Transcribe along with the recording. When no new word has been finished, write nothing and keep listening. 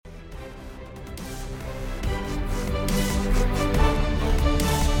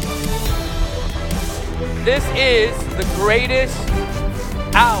This is the greatest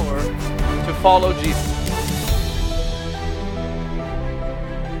hour to follow Jesus.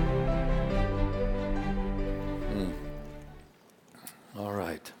 All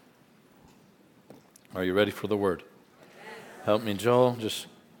right. Are you ready for the word? Help me, Joel. Just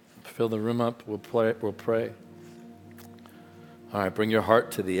fill the room up. We'll pray. All right, bring your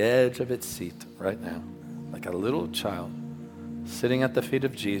heart to the edge of its seat right now, like a little child sitting at the feet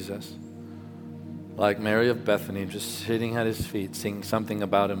of Jesus, like Mary of Bethany, just sitting at his feet, seeing something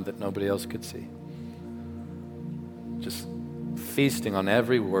about him that nobody else could see. Just feasting on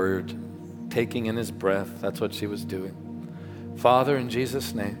every word, taking in his breath. That's what she was doing. Father, in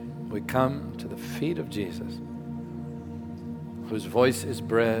Jesus' name, we come to the feet of Jesus, whose voice is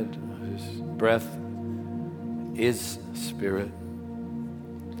bread, whose breath is spirit.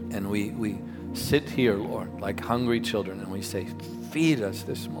 And we sit here, Lord, like hungry children, and we say, feed us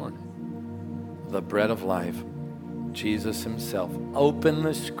this morning the bread of life, Jesus himself. Open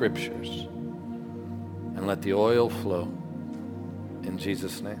the scriptures and let the oil flow in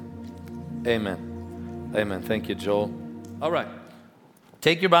Jesus' name. Amen. Amen. Thank you, Joel. All right.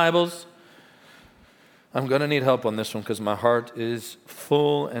 Take your Bibles. I'm going to need help on this one because my heart is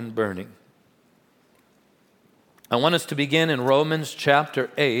full and burning. I want us to begin in Romans chapter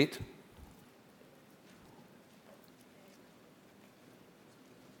 8.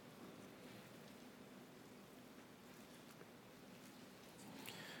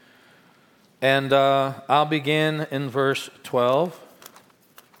 And I'll begin in verse 12.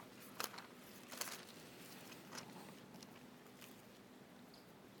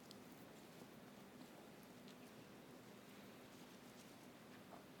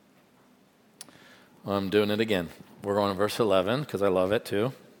 I'm doing it again. We're going to verse 11 because I love it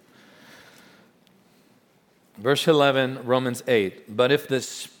too. Verse 11, Romans 8. But if the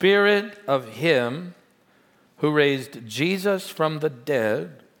spirit of him who raised Jesus from the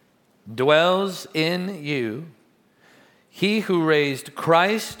dead dwells in you, he who raised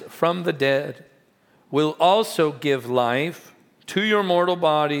Christ from the dead will also give life to your mortal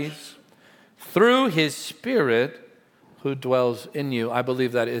bodies through his Spirit who dwells in you. I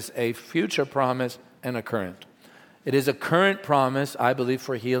believe that is a future promise and a current. It is a current promise, I believe,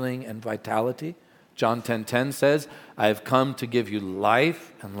 for healing and vitality. John 10:10 says, I have come to give you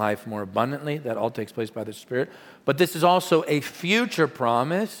life and life more abundantly. That all takes place by the Spirit. But this is also a future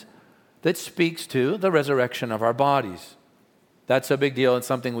promise that speaks to the resurrection of our bodies. That's a big deal and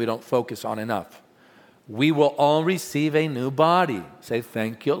something we don't focus on enough. We will all receive a new body. Say,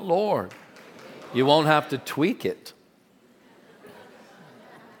 thank you, Lord. You won't have to tweak it.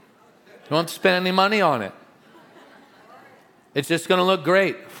 You won't have to spend any money on it. It's just going to look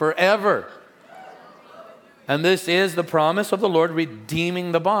great forever. And this is the promise of the Lord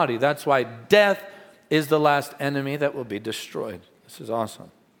redeeming the body. That's why death is the last enemy that will be destroyed. This is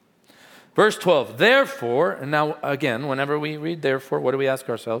awesome. Verse 12, therefore, and now again, whenever we read therefore, what do we ask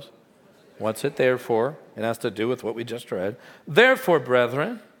ourselves? What's it there for? It has to do with what we just read. Therefore,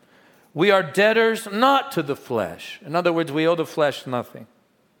 brethren, we are debtors not to the flesh. In other words, we owe the flesh nothing,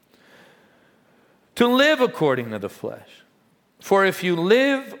 to live according to the flesh. For if you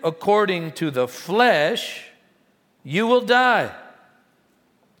live according to the flesh, you will die.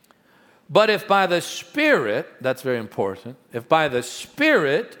 But if by the Spirit, that's very important, if by the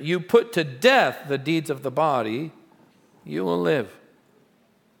Spirit you put to death the deeds of the body, you will live.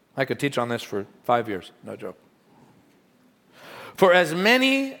 I could teach on this for 5 years, no joke. For as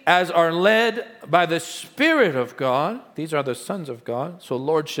many as are led by the Spirit of God, these are the sons of God. So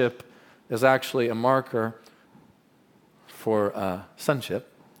lordship is actually a marker for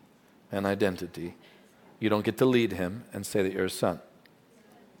sonship and identity. You don't get to lead him and say that you're a son.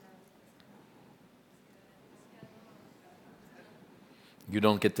 You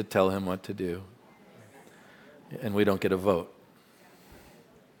don't get to tell him what to do. And we don't get a vote.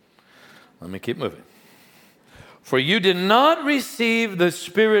 Let me keep moving. For you did not receive the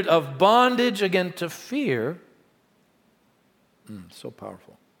spirit of bondage again to fear. So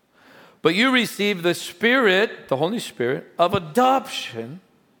powerful. But you received the Spirit, the Holy Spirit, of adoption,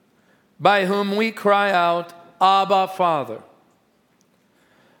 by whom we cry out, Abba, Father.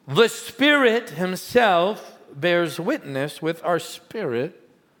 The Spirit himself bears witness with our spirit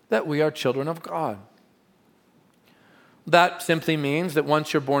that we are children of God. That simply means that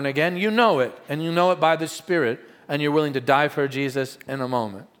once you're born again, you know it, and you know it by the Spirit, and you're willing to die for Jesus in a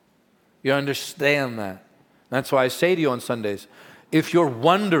moment. You understand that. That's why I say to you on Sundays, if you're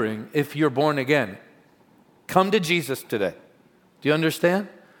wondering if you're born again, come to Jesus today. Do you understand?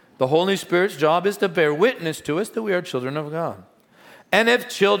 The Holy Spirit's job is to bear witness to us that we are children of God. And if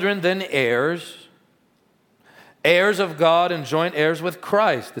children, then heirs, heirs of God and joint heirs with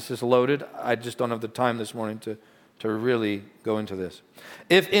Christ. This is loaded. I just don't have the time this morning to really go into this.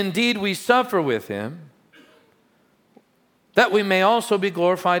 If indeed we suffer with him, that we may also be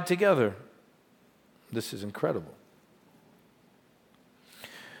glorified together. This is incredible.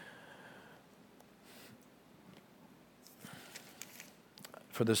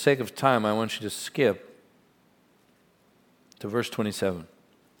 For the sake of time, I want you to skip to verse 27.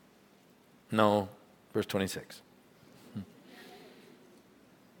 No, verse 26.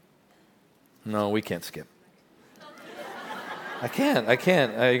 No, we can't skip. I can't. You're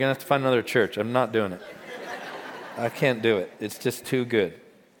going to have to find another church. I'm not doing it. I can't do it. It's just too good.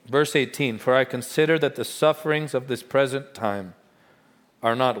 Verse 18, for I consider that the sufferings of this present time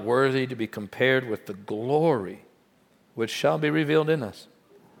are not worthy to be compared with the glory which shall be revealed in us.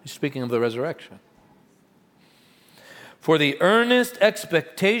 He's speaking of the resurrection. For the earnest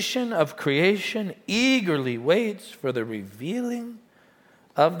expectation of creation eagerly waits for the revealing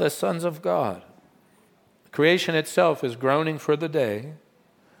of the sons of God. Creation itself is groaning for the day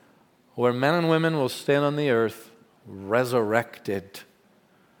where men and women will stand on the earth resurrected,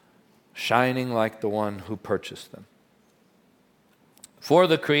 shining like the one who purchased them. For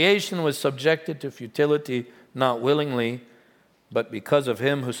the creation was subjected to futility, not willingly, but because of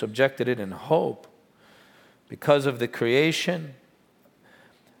him who subjected it in hope. Because of the creation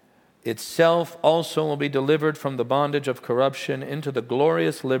itself also will be delivered from the bondage of corruption into the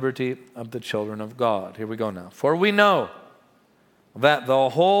glorious liberty of the children of God. Here we go now. For we know that the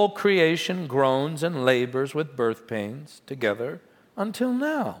whole creation groans and labors with birth pains together until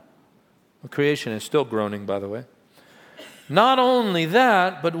now. The creation is still groaning, by the way. Not only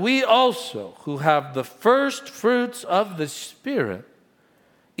that, but we also, who have the first fruits of the Spirit,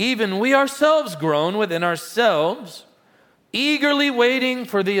 even we ourselves groan within ourselves, eagerly waiting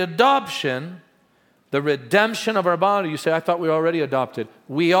for the adoption, the redemption of our body. You say, I thought we were already adopted.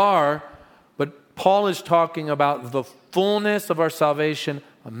 We are, but Paul is talking about the fullness of our salvation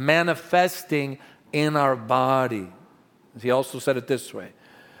manifesting in our body. He also said it this way.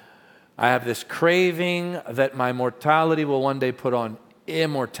 I have this craving that my mortality will one day put on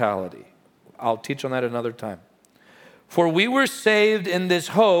immortality. I'll teach on that another time. For we were saved in this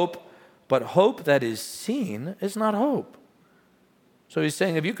hope, but hope that is seen is not hope. So he's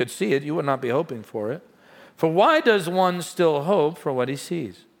saying if you could see it, you would not be hoping for it. For why does one still hope for what he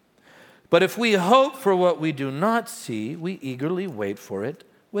sees? But if we hope for what we do not see, we eagerly wait for it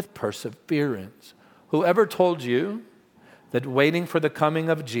with perseverance. Whoever told you that waiting for the coming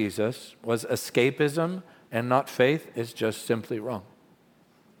of Jesus was escapism and not faith is just simply wrong.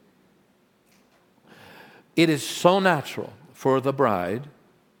 It is so natural for the bride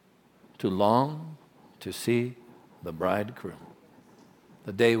to long to see the bridegroom.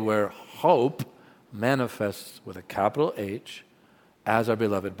 The day where hope manifests with a capital H as our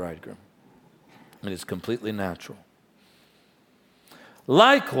beloved bridegroom. It is completely natural.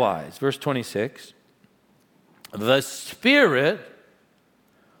 Likewise, verse 26, the Spirit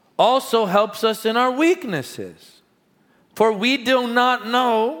also helps us in our weaknesses. For we do not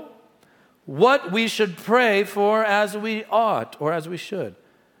know what we should pray for as we ought or as we should.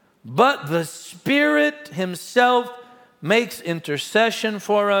 But the Spirit himself makes intercession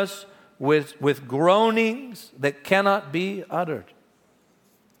for us with groanings that cannot be uttered.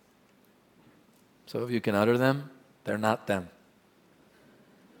 So if you can utter them, they're not them.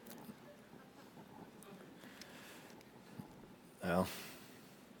 Well,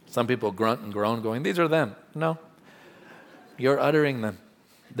 some people grunt and groan going, these are them. No, you're uttering them.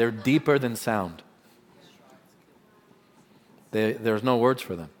 They're deeper than sound. There's no words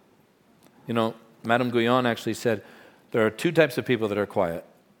for them. You know, Madame Guyon actually said, there are two types of people that are quiet.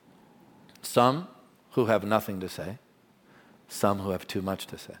 Some who have nothing to say. Some who have too much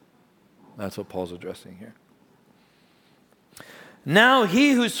to say. That's what Paul's addressing here. Now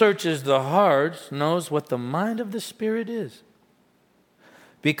he who searches the hearts knows what the mind of the Spirit is,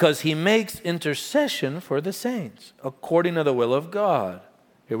 because he makes intercession for the saints according to the will of God.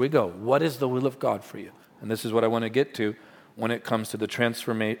 Here we go. What is the will of God for you? And this is what I want to get to when it comes to the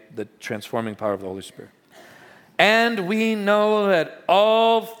transforming power of the Holy Spirit. And we know that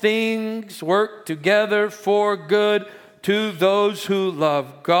all things work together for good to those who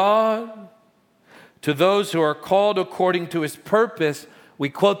love God, to those who are called according to his purpose. We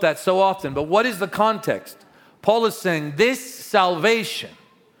quote that so often, but what is the context? Paul is saying this salvation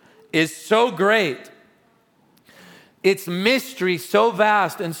is so great, its mystery so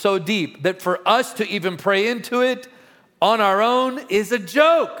vast and so deep, that for us to even pray into it on our own is a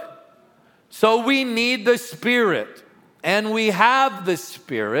joke. So we need the Spirit, and we have the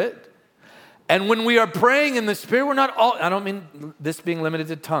Spirit, And when we are praying in the Spirit, we're not all, I don't mean this being limited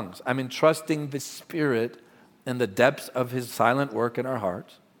to tongues. I mean trusting the Spirit in the depths of His silent work in our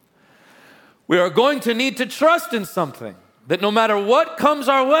hearts. We are going to need to trust in something, that no matter what comes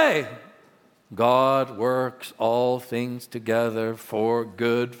our way, God works all things together for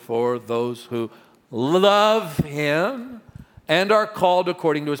good for those who love Him and are called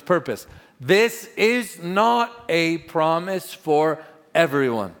according to His purpose. This is not a promise for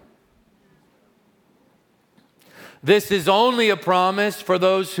everyone. This is only a promise for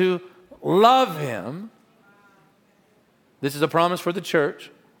those who love Him. This is a promise for the church.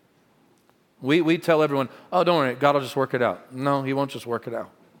 We tell everyone, oh, don't worry, God will just work it out. No, He won't just work it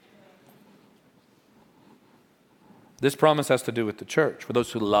out. This promise has to do with the church, for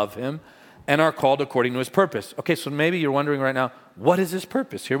those who love Him and are called according to His purpose. Okay, so maybe you're wondering right now, what is His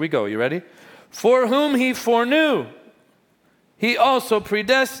purpose? Here we go. You ready? For whom He foreknew, He also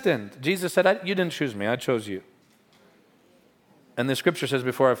predestined. Jesus said, you didn't choose me, I chose you. And the scripture says,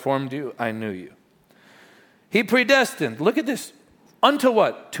 before I formed you, I knew you. He predestined. Look at this. Unto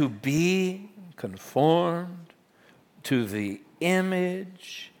what? To be conformed to the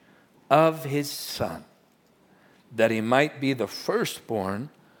image of His Son, that He might be the firstborn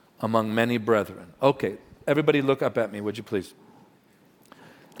among many brethren. Okay, everybody look up at me, would you please?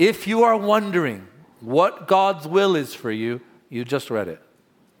 If you are wondering what God's will is for you, you just read it.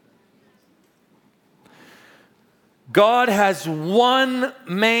 God has one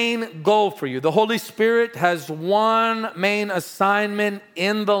main goal for you. The Holy Spirit has one main assignment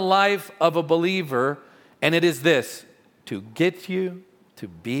in the life of a believer, and it is this: to get you to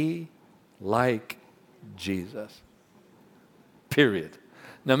be like Jesus. Period.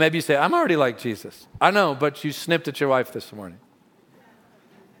 Now maybe you say, I'm already like Jesus. I know, but you snipped at your wife this morning.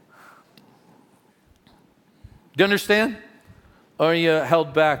 Do you understand? Or are you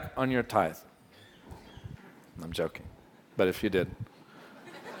held back on your tithe? I'm joking, but if you did.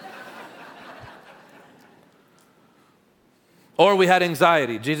 Or we had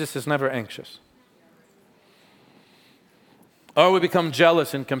anxiety. Jesus is never anxious. Or we become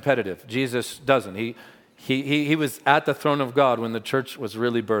jealous and competitive. Jesus doesn't. He was at the throne of God when the church was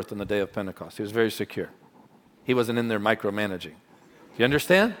really birthed on the day of Pentecost. He was very secure. He wasn't in there micromanaging. You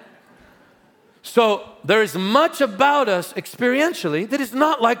understand? So there is much about us experientially that is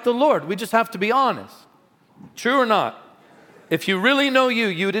not like the Lord. We just have to be honest. True or not? If you really know you,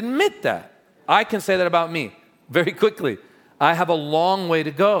 you'd admit that. I can say that about me very quickly. I have a long way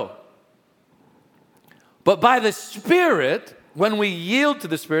to go. But by the Spirit, when we yield to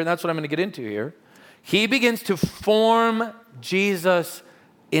the Spirit, and that's what I'm going to get into here, He begins to form Jesus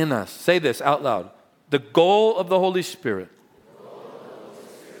in us. Say this out loud. The goal of the Holy Spirit,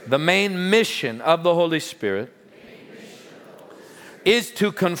 the main mission of the Holy Spirit, is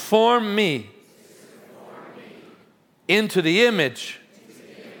to conform me into the image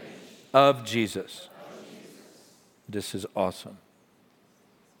of Jesus. This is awesome.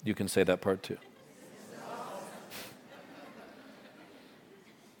 You can say that part too.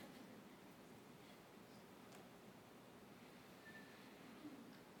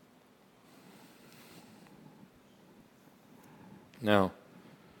 Now,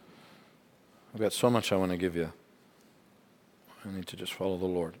 I've got so much I want to give you. I need to just follow the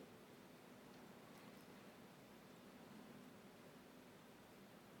Lord.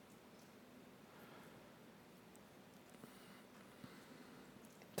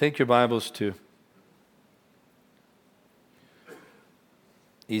 Take your Bibles to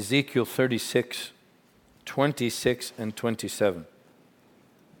Ezekiel 36, 26 and 27.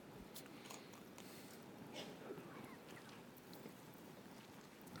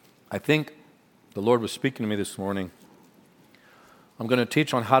 I think the Lord was speaking to me this morning. I'm going to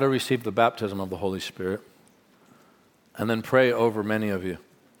teach on how to receive the baptism of the Holy Spirit and then pray over many of you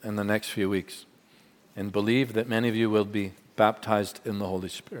in the next few weeks and believe that many of you will be baptized in the Holy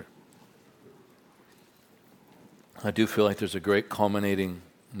Spirit. I do feel like there's a great culminating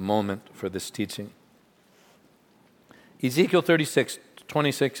moment for this teaching. Ezekiel 36,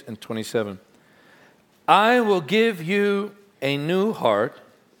 26 and 27. I will give you a new heart.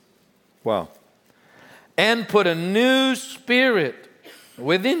 Wow. And put a new spirit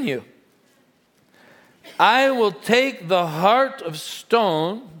within you. I will take the heart of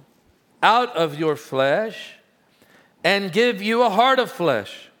stone out of your flesh and give you a heart of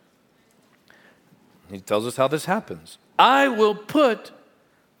flesh. He tells us how this happens. I will put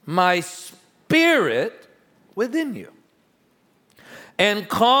my spirit within you and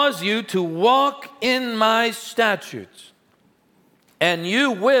cause you to walk in my statutes, and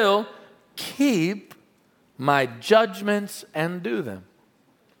you will keep my judgments and do them.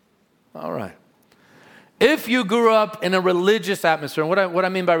 All right. If you grew up in a religious atmosphere, and what I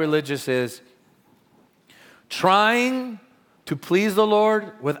mean by religious is trying to please the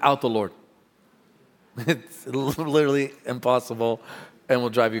Lord without the Lord. It's literally impossible and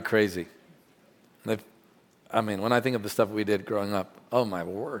will drive you crazy. When I think of the stuff we did growing up, oh my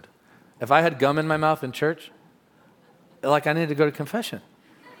word. If I had gum in my mouth in church, like I needed to go to confession.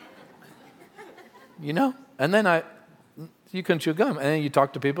 And then you couldn't chew gum. And then you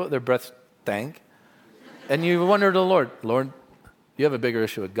talk to people, their breath stank. And you wonder to the Lord, you have a bigger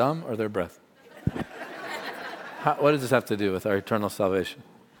issue with gum or their breath? What does this have to do with our eternal salvation?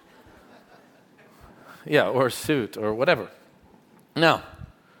 Yeah, or a suit or whatever. Now,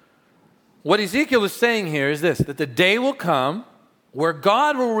 what Ezekiel is saying here is this, that the day will come where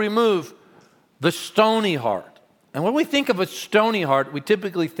God will remove the stony heart. And when we think of a stony heart, we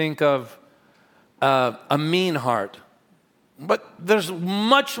typically think of a mean heart. But there's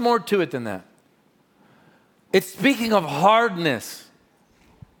much more to it than that. It's speaking of hardness,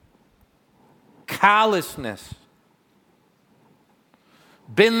 callousness,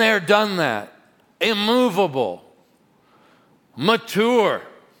 been there, done that, immovable, mature.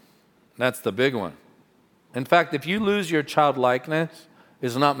 That's the big one. In fact, if you lose your childlikeness,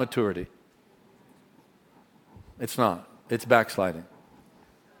 it's not maturity. It's not. It's backsliding.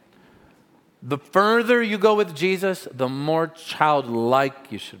 The further you go with Jesus, the more childlike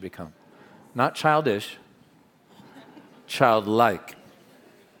you should become. Not childish, childlike.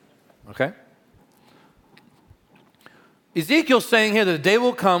 Okay? Ezekiel's saying here that the day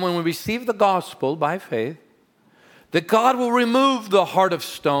will come when we receive the gospel by faith, that God will remove the heart of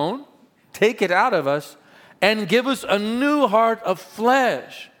stone, take it out of us, and give us a new heart of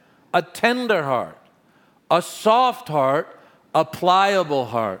flesh, a tender heart, a soft heart, a pliable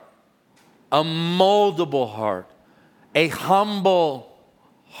heart, a moldable heart, a humble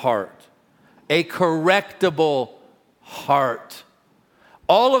heart, a correctable heart.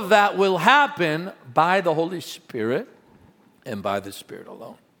 All of that will happen by the Holy Spirit and by the Spirit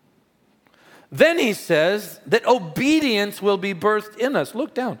alone. Then he says that obedience will be birthed in us.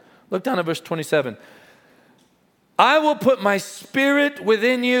 Look down at verse 27. I will put my spirit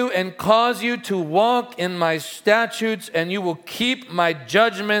within you and cause you to walk in my statutes, and you will keep my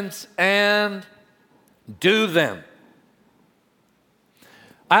judgments and do them.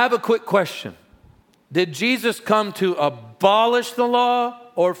 I have a quick question. Did Jesus come to abolish the law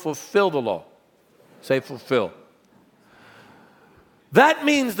or fulfill the law? Say fulfill. That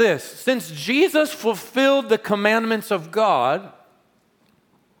means this. Since Jesus fulfilled the commandments of God,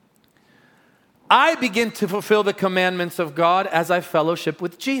 I begin to fulfill the commandments of God as I fellowship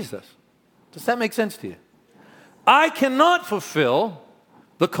with Jesus. Does that make sense to you? I cannot fulfill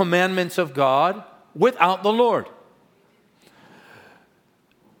the commandments of God without the Lord.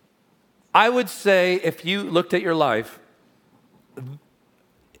 I would say if you looked at your life,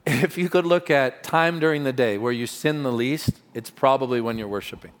 if you could look at time during the day where you sin the least, it's probably when you're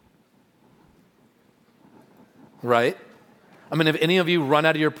worshiping. Right? If any of you run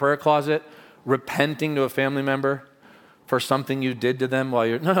out of your prayer closet repenting to a family member for something you did to them while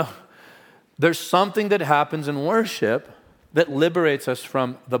you're... No. There's something that happens in worship that liberates us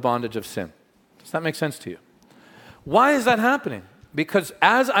from the bondage of sin. Does that make sense to you? Why is that happening? Because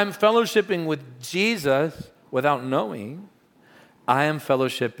as I'm fellowshipping with Jesus without knowing, I am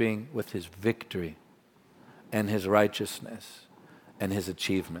fellowshipping with his victory and his righteousness and his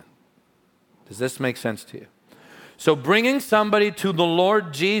achievement. Does this make sense to you? So bringing somebody to the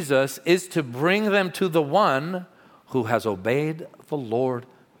Lord Jesus is to bring them to the one who has obeyed the Lord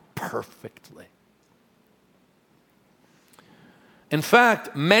perfectly. In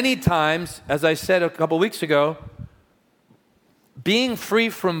fact, many times, as I said a couple weeks ago, being free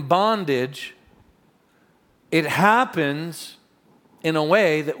from bondage, it happens in a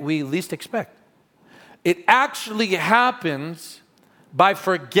way that we least expect. It actually happens by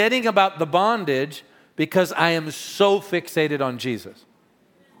forgetting about the bondage because I am so fixated on Jesus.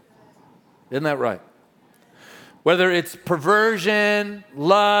 Isn't that right? Whether it's perversion,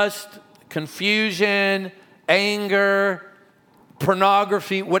 lust, confusion, anger,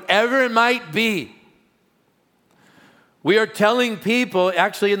 pornography, whatever it might be, we are telling people,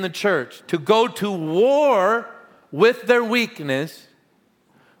 actually in the church, to go to war with their weakness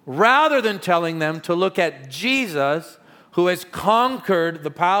rather than telling them to look at Jesus who has conquered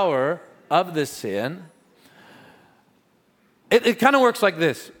the power of the sin. It kind of works like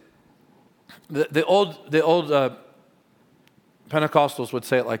this. The old Pentecostals would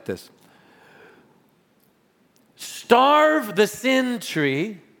say it like this. Starve the sin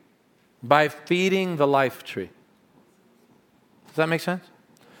tree by feeding the life tree. Does that make sense?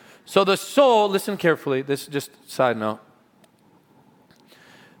 So the soul, listen carefully, this is just a side note.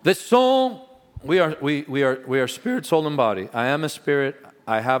 The soul, we are spirit, soul, and body. I am a spirit,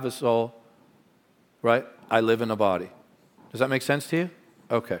 I have a soul, right? I live in a body. Does that make sense to you?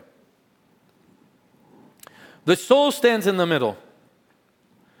 Okay. The soul stands in the middle.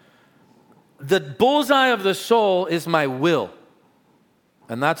 The bullseye of the soul is my will.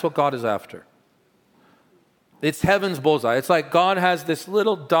 And that's what God is after. It's heaven's bullseye. It's like God has this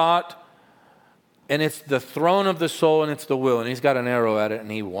little dot, and it's the throne of the soul, and it's the will. And he's got an arrow at it, and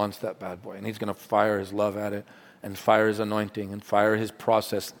he wants that bad boy. And he's going to fire his love at it, and fire his anointing, and fire his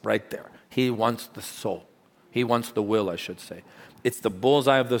process right there. He wants the soul. He wants the will, I should say. It's the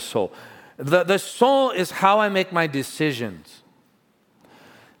bullseye of the soul. The soul is how I make my decisions.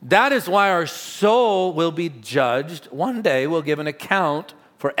 That is why our soul will be judged. One day we'll give an account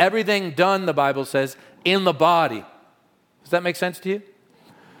for everything done, the Bible says, in the body. Does that make sense to you?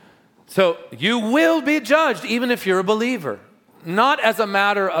 So you will be judged even if you're a believer. Not as a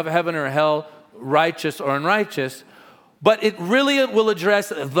matter of heaven or hell, righteous or unrighteous, but it really will address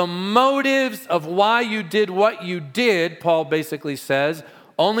the motives of why you did what you did. Paul basically says,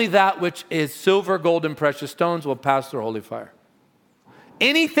 only that which is silver, gold, and precious stones will pass through holy fire.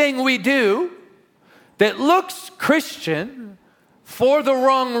 Anything we do that looks Christian for the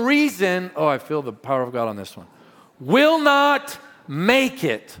wrong reason, oh, I feel the power of God on this one, will not make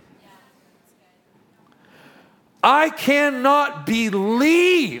it. I cannot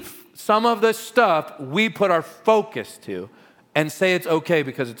believe some of the stuff we put our focus to and say it's okay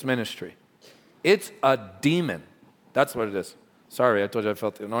because it's ministry. It's a demon. That's what it is. Sorry, I told you I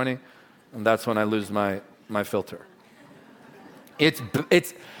felt the anointing, and that's when I lose my filter.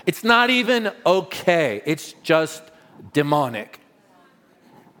 It's not even okay. It's just demonic.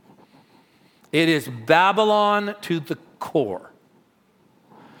 It is Babylon to the core.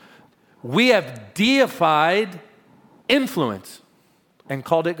 We have deified influence and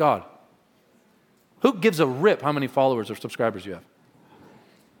called it God. Who gives a rip how many followers or subscribers you have?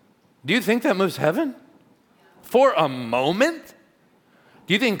 Do you think that moves heaven? For a moment?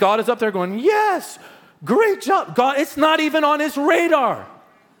 Do you think God is up there going, yes, great job. God, it's not even on his radar.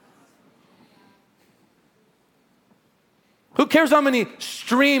 Who cares how many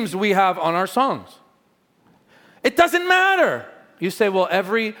streams we have on our songs? It doesn't matter. You say, well,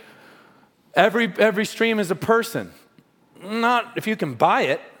 every stream is a person. Not if you can buy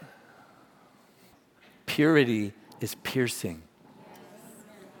it. Purity is piercing.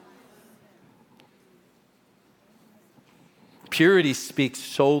 Purity speaks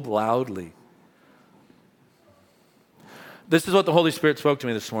so loudly. This is what the Holy Spirit spoke to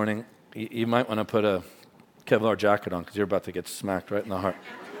me this morning. You might want to put a Kevlar jacket on because you're about to get smacked right in the heart.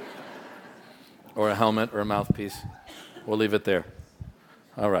 Or a helmet or a mouthpiece. We'll leave it there.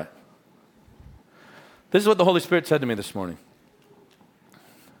 All right. This is what the Holy Spirit said to me this morning.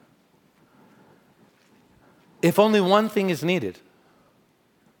 If only one thing is needed,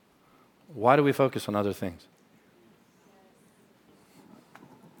 why do we focus on other things?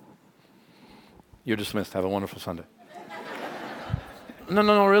 You're dismissed. Have a wonderful Sunday.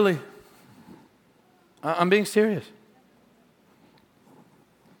 No, really. I'm being serious.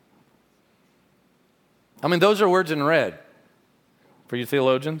 I mean, those are words in red for you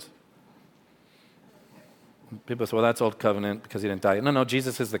theologians. People say, well, that's old covenant because he didn't die. No,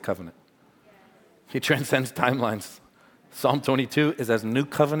 Jesus is the covenant. He transcends timelines. Psalm 22 is as new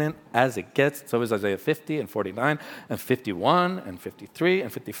covenant as it gets. So is Isaiah 50 and 49 and 51 and 53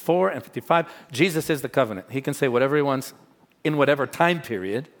 and 54 and 55. Jesus is the covenant. He can say whatever he wants in whatever time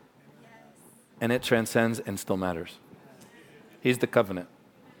period, and it transcends and still matters. He's the covenant.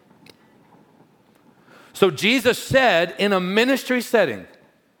 So Jesus said in a ministry setting,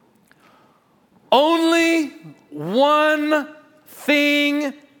 only one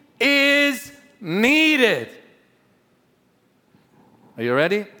thing is needed. Are you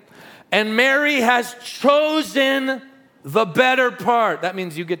ready? And Mary has chosen the better part. That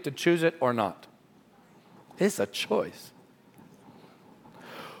means you get to choose it or not. It's a choice.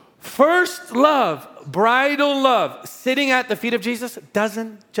 First love, bridal love, sitting at the feet of Jesus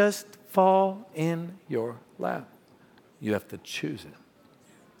doesn't just fall in your lap. You have to choose it.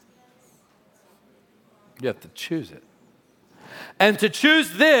 You have to choose it. And to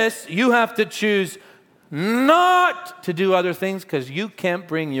choose this, you have to choose not to do other things because you can't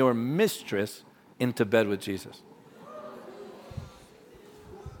bring your mistress into bed with Jesus.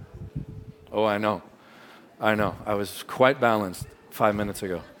 Oh, I know. I was quite balanced 5 minutes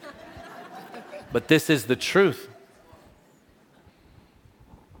ago. But this is the truth.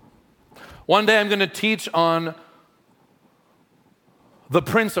 One day I'm going to teach on the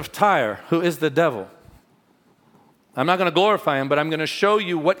prince of Tyre, who is the devil. I'm not going to glorify him, but I'm going to show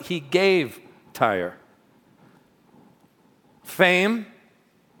you what he gave Tyre. Fame,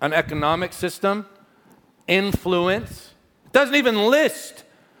 an economic system, influence. It doesn't even list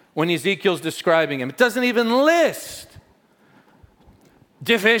when Ezekiel's describing him. It doesn't even list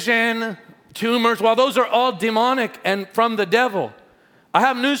division, tumors. While those are all demonic and from the devil, I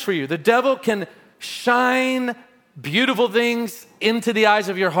have news for you. The devil can shine beautiful things into the eyes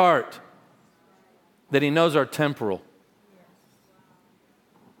of your heart that he knows are temporal.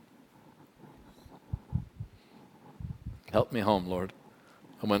 Help me home, Lord.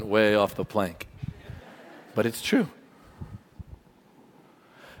 I went way off the plank. But it's true.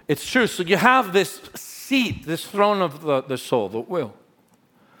 It's true. So you have this seat, this throne of the soul, the will.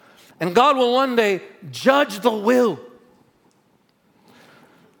 And God will one day judge the will.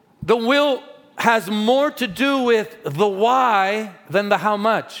 The will has more to do with the why than the how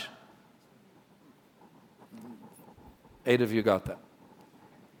much. 8 of you got that.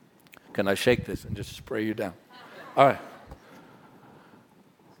 Can I shake this and just spray you down? All right.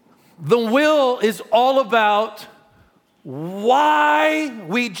 The will is all about why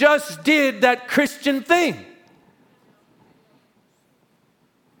we just did that Christian thing.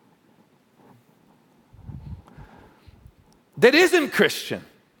 That isn't Christian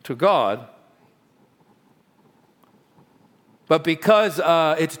to God, but because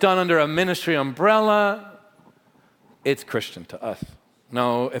it's done under a ministry umbrella, it's Christian to us.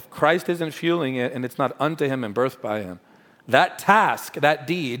 No, if Christ isn't fueling it and it's not unto him and birthed by him, that task, that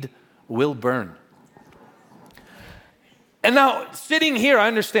deed will burn. And now, sitting here, I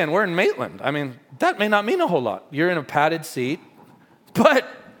understand, we're in Maitland. I mean, that may not mean a whole lot. You're in a padded seat. But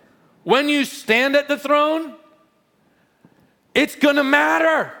when you stand at the throne, it's going to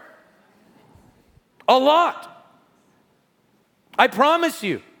matter a lot. I promise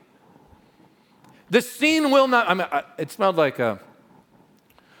you. The scene will not, it smelled like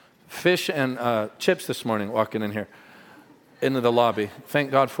fish and chips this morning walking in here, into the lobby.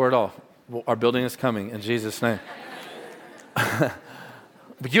 Thank God for it all. Our building is coming in Jesus' name.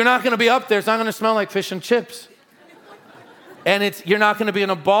 But you're not going to be up there. It's not going to smell like fish and chips. And you're not going to be in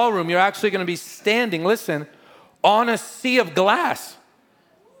a ballroom. You're actually going to be standing, listen, on a sea of glass.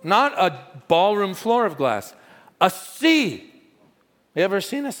 Not a ballroom floor of glass. A sea. You ever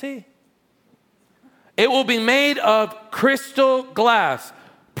seen a sea? It will be made of crystal glass.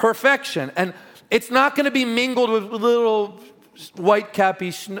 Perfection. And it's not going to be mingled with little white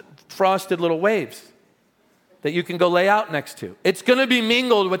cappy frosted little waves that you can go lay out next to. It's going to be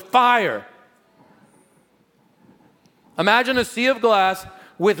mingled with fire. Imagine a sea of glass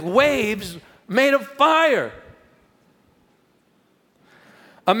with waves made of fire.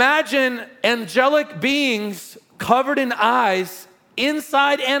 Imagine angelic beings covered in eyes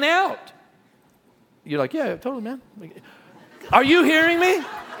inside and out. You're like, yeah, totally, man. Are you hearing me?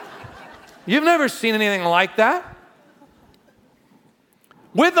 You've never seen anything like that.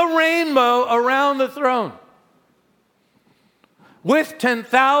 With a rainbow around the throne. With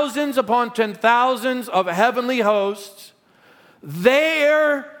 10,000s upon 10,000s of heavenly hosts,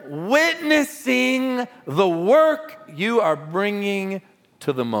 they're witnessing the work you are bringing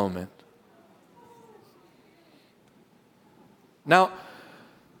to the moment. Now,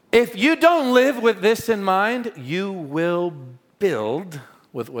 if you don't live with this in mind, you will build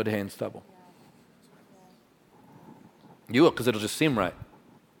with wood, hay, and stubble. You will, because it'll just seem right.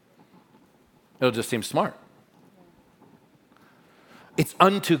 It'll just seem smart. It's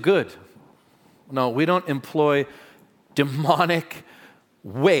unto good. No, we don't employ demonic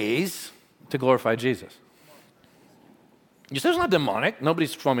ways to glorify Jesus. You say it's not demonic.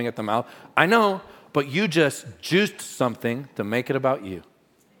 Nobody's foaming at the mouth. I know, but you just juiced something to make it about you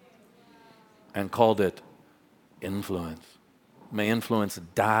and called it influence. May influence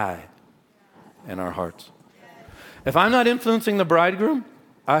die in our hearts. If I'm not influencing the bridegroom,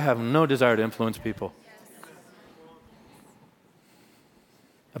 I have no desire to influence people.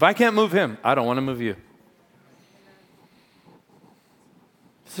 If I can't move him, I don't want to move you.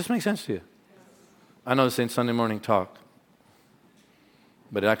 Does this make sense to you? I know this ain't Sunday morning talk,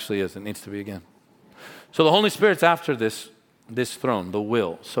 but it actually is. It needs to be again. So the Holy Spirit's after this throne, the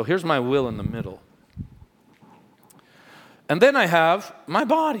will. So here's my will in the middle. And then I have my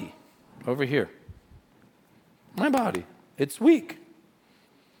body over here. My body. It's weak.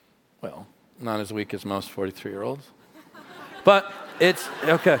 Well, not as weak as most 43-year-olds. But it's,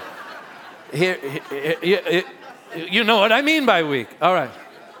 okay. Here, you know what I mean by weak. All right.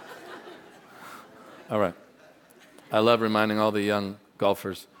 All right. I love reminding all the young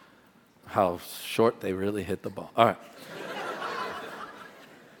golfers how short they really hit the ball. All right.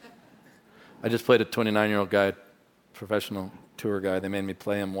 I just played a 29-year-old guy, professional tour guy. They made me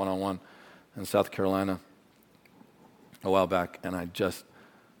play him one-on-one in South Carolina a while back, and I just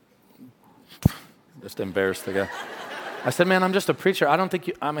embarrassed the guy. I said, man, I'm just a preacher. I don't think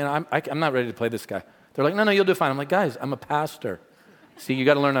you, I'm not ready to play this guy. They're like, no, you'll do fine. I'm like, guys, I'm a pastor. See, you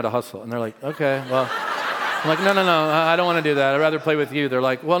got to learn how to hustle. And they're like, okay, well. I'm like, no, I don't want to do that. I'd rather play with you. They're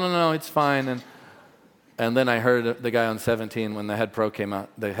like, well, no, it's fine. And then I heard the guy on 17 when the head pro came out.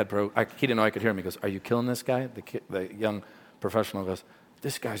 He didn't know I could hear him. He goes, are you killing this guy? The young professional goes,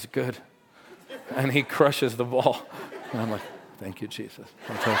 this guy's good. And he crushes the ball. And I'm like, thank you, Jesus.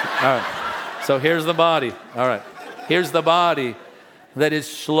 All right. So here's the body. All right. Here's the body that is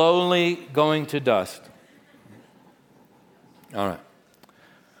slowly going to dust. All right.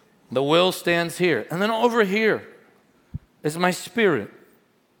 The will stands here. And then over here is my spirit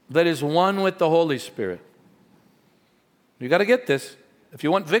that is one with the Holy Spirit. You got to get this. If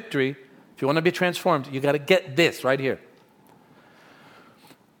you want victory, if you want to be transformed, you got to get this right here.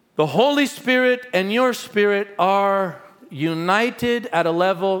 The Holy Spirit and your spirit are united at a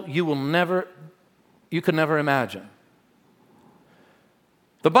level you could never imagine.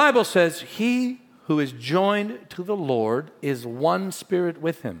 The Bible says, he who is joined to the Lord is one spirit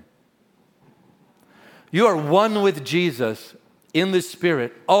with him. You are one with Jesus in the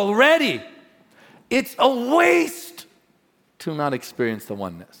Spirit already. It's a waste to not experience the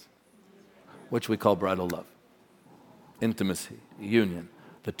oneness, which we call bridal love, intimacy, union.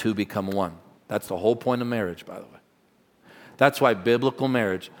 The two become one. That's the whole point of marriage, by the way. That's why biblical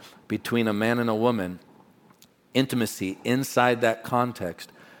marriage between a man and a woman, intimacy inside that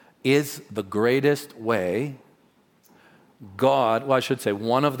context, is the greatest way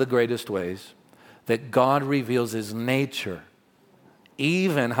one of the greatest ways that God reveals his nature,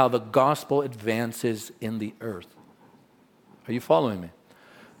 even how the gospel advances in the earth. Are you following me?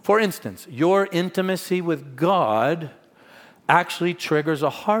 For instance, your intimacy with God actually triggers a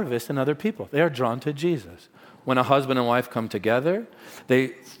harvest in other people. They are drawn to Jesus. When a husband and wife come together, they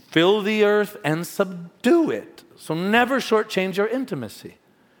fill the earth and subdue it. So never shortchange your intimacy.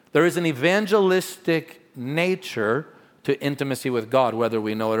 There is an evangelistic nature to intimacy with God, whether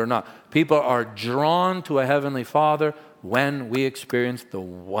we know it or not. People are drawn to a heavenly Father when we experience the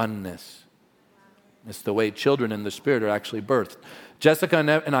oneness. It's the way children in the Spirit are actually birthed. Jessica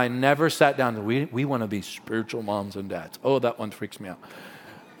and I never sat down. We want to be spiritual moms and dads. Oh, that one freaks me out.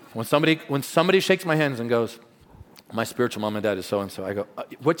 When somebody shakes my hands and goes, my spiritual mom and dad is so-and-so, I go,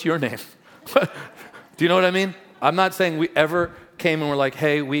 what's your name? Do you know what I mean? I'm not saying we ever came and were like,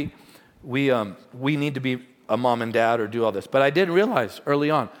 hey, we need to be a mom and dad or do all this. But I did realize early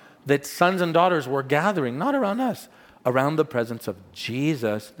on that sons and daughters were gathering, not around us, around the presence of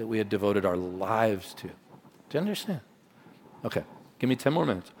Jesus that we had devoted our lives to. Do you understand? Okay, give me 10 more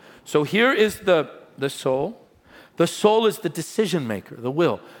minutes. So here is the soul. The soul is the decision maker, the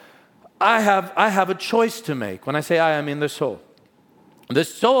will. I have a choice to make. When I say I mean the soul. The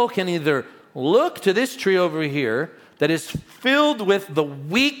soul can either look to this tree over here that is filled with the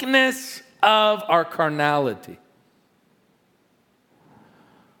weakness of our carnality.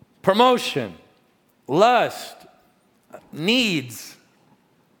 Promotion, lust, needs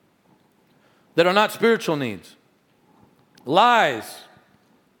that are not spiritual needs. Lies.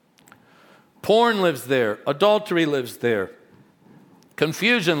 Porn lives there. Adultery lives there.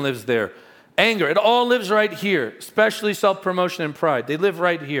 Confusion lives there. Anger. It all lives right here, especially self-promotion and pride. They live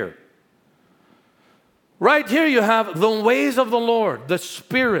right here. Right here you have the ways of the Lord, the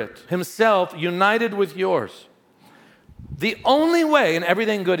Spirit himself united with yours. The only way, and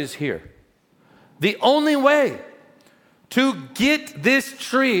everything good is here, the only way to get this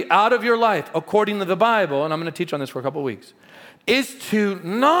tree out of your life, according to the Bible, and I'm going to teach on this for a couple of weeks, is to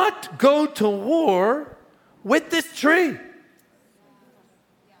not go to war with this tree.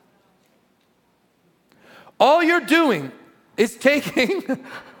 All you're doing is taking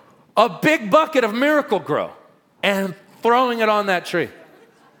a big bucket of Miracle-Gro and throwing it on that tree.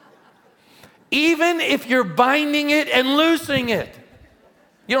 Even if you're binding it and loosing it.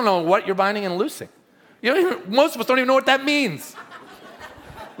 You don't know what you're binding and loosing. Most of us don't even know what that means.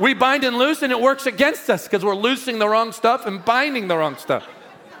 We bind and loose and it works against us because we're loosing the wrong stuff and binding the wrong stuff.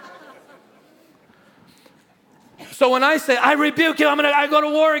 So when I say, I rebuke you, I go to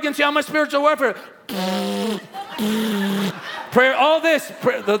war against you, I'm a spiritual warfare. Prayer, all this,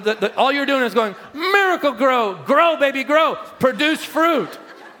 all you're doing is going, Miracle-Gro, grow, baby, grow, produce fruit.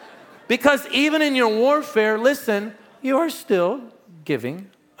 Because even in your warfare, listen, you are still giving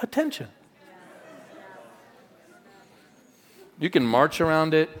attention. You can march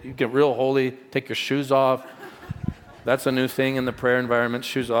around it, you get real holy, take your shoes off, That's a new thing in the prayer environment.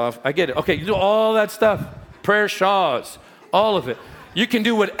 Shoes off. I get it. Okay, you do all that stuff. Prayer shawls, all of it. You can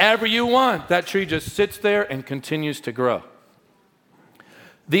do whatever you want. That tree just sits there and continues to grow.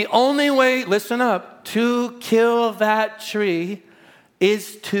 The only way, listen up, to kill that tree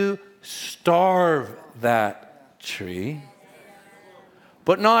is to starve that tree,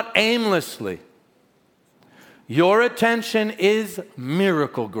 but not aimlessly. Your attention is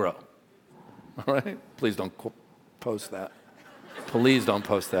Miracle-Gro. All right? Please don't post that. Please don't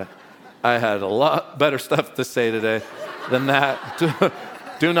post that. I had a lot better stuff to say today than that.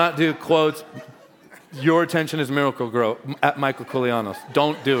 Do not do quotes. Your attention is Miracle-Gro at Michael Koulianos.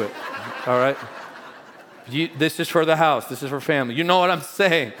 Don't do it. All right? This is for the house. This is for family. You know what I'm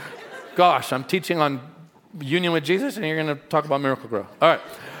saying. Gosh, I'm teaching on union with Jesus, and you're going to talk about Miracle-Gro. All right.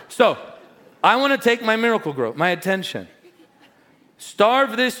 So I want to take my Miracle-Gro, my attention,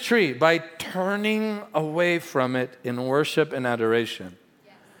 starve this tree by turning away from it in worship and adoration,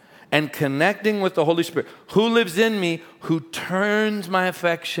 and connecting with the Holy Spirit, who lives in me, who turns my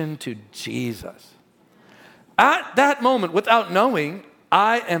affection to Jesus. At that moment, without knowing,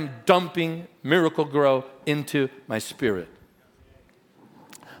 I am dumping Miracle-Gro into my spirit.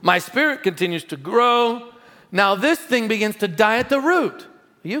 My spirit continues to grow. Now this thing begins to die at the root.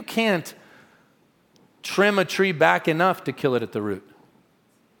 You can't trim a tree back enough to kill it at the root.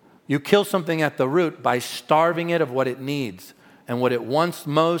 You kill something at the root by starving it of what it needs. And what it wants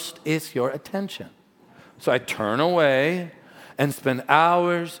most is your attention. So I turn away and spend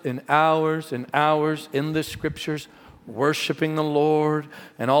hours and hours and hours in the scriptures worshiping the Lord.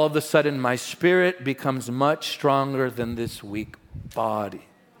 And all of a sudden my spirit becomes much stronger than this weak body.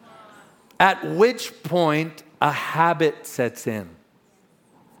 At which point a habit sets in.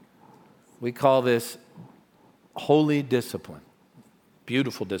 We call this holy discipline.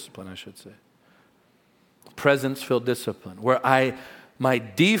 Beautiful discipline, I should say. Presence-filled discipline, where my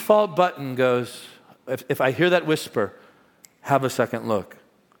default button goes, if I hear that whisper, have a second look.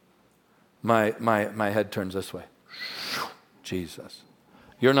 My head turns this way. Jesus.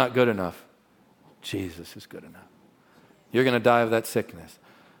 You're not good enough. Jesus is good enough. You're going to die of that sickness.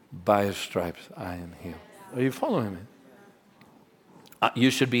 By his stripes, I am healed. Are you following me? You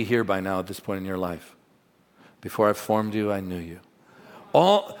should be here by now at this point in your life. Before I formed you, I knew you.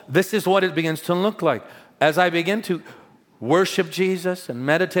 This is what it begins to look like. As I begin to worship Jesus and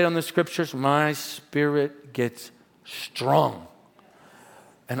meditate on the scriptures, my spirit gets strong.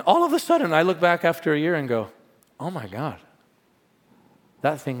 And all of a sudden, I look back after a year and go, oh my God,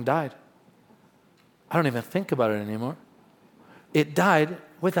 that thing died. I don't even think about it anymore. It died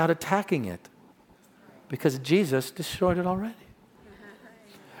without attacking it because Jesus destroyed it already.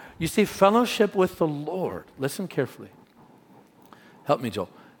 You see, fellowship with the Lord, listen carefully. Help me, Joel,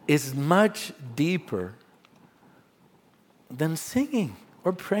 is much deeper than singing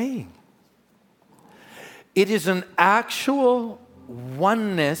or praying. It is an actual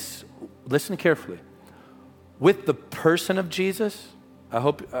oneness, listen carefully, with the person of Jesus. I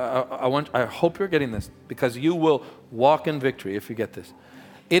hope you're getting this, because you will walk in victory if you get this.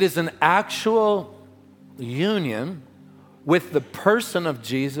 It is an actual union with the person of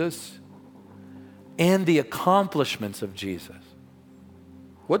Jesus and the accomplishments of Jesus.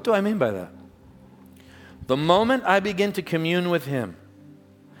 What do I mean by that? The moment I begin to commune with him,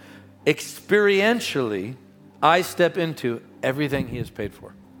 experientially, I step into everything he has paid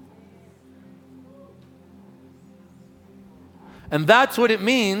for. And that's what it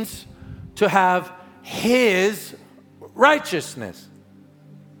means to have his righteousness.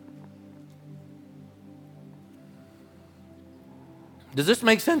 Does this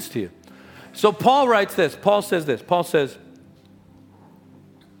make sense to you? So Paul writes this. Paul says this. Paul says,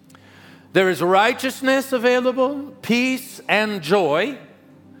 there is righteousness available, peace and joy,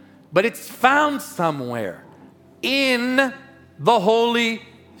 but it's found somewhere in the Holy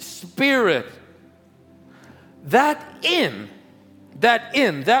Spirit. That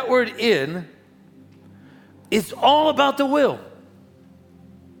word in, is all about the will.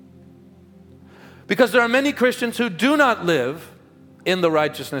 Because there are many Christians who do not live in the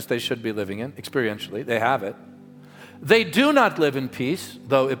righteousness they should be living in, experientially. They have it. They do not live in peace,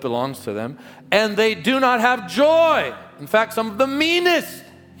 though it belongs to them. And they do not have joy. In fact, some of the meanest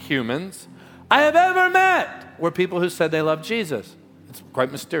humans I have ever met were people who said they loved Jesus. It's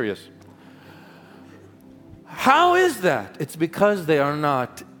quite mysterious. How is that? It's because they are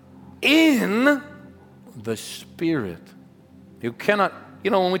not in the Spirit. You cannot,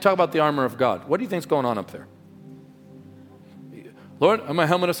 when we talk about the armor of God, what do you think is going on up there? Lord, I'm a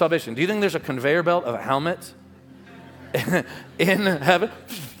helmet of salvation. Do you think there's a conveyor belt of helmets in heaven?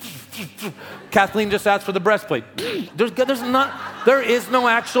 Kathleen just asked for the breastplate. There is no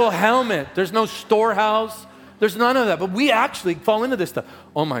actual helmet. There's no storehouse. There's none of that. But we actually fall into this stuff.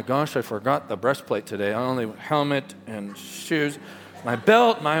 Oh my gosh, I forgot the breastplate today. I only helmet and shoes. My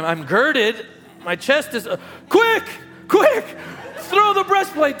belt, I'm girded. My chest is, quick, throw the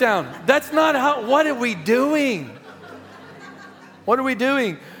breastplate down. That's not what are we doing? What are we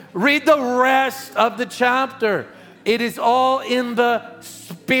doing? Read the rest of the chapter. It is all in the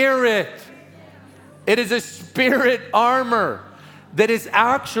Spirit. It is a spirit armor that is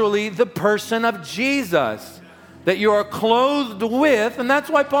actually the person of Jesus that you are clothed with. And that's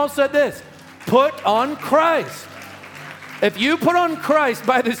why Paul said this, put on Christ. If you put on Christ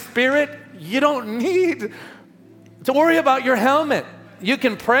by the Spirit, you don't need to worry about your helmet. You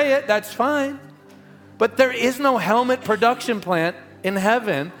can pray it, that's fine. But there is no helmet production plant in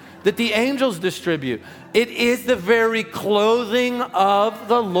heaven that the angels distribute. It is the very clothing of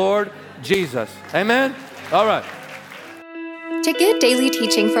the Lord Jesus. Amen? All right. To get daily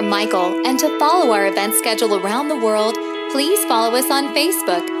teaching from Michael and to follow our event schedule around the world, please follow us on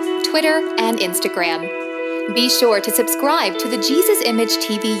Facebook, Twitter, and Instagram. Be sure to subscribe to the Jesus Image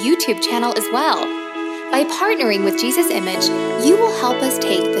TV YouTube channel as well. By partnering with Jesus Image, you will help us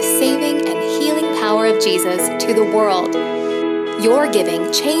take the saving and healing power of Jesus to the world. Your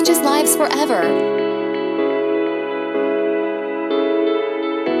giving changes lives forever.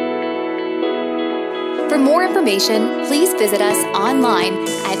 For more information, please visit us online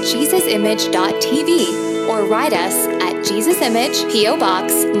at jesusimage.tv or write us at Jesus Image, P.O.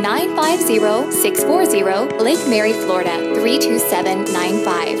 Box 950640, Lake Mary, Florida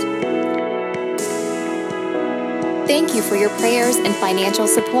 32795. Thank you for your prayers and financial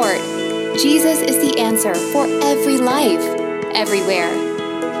support. Jesus is the answer for every life, everywhere.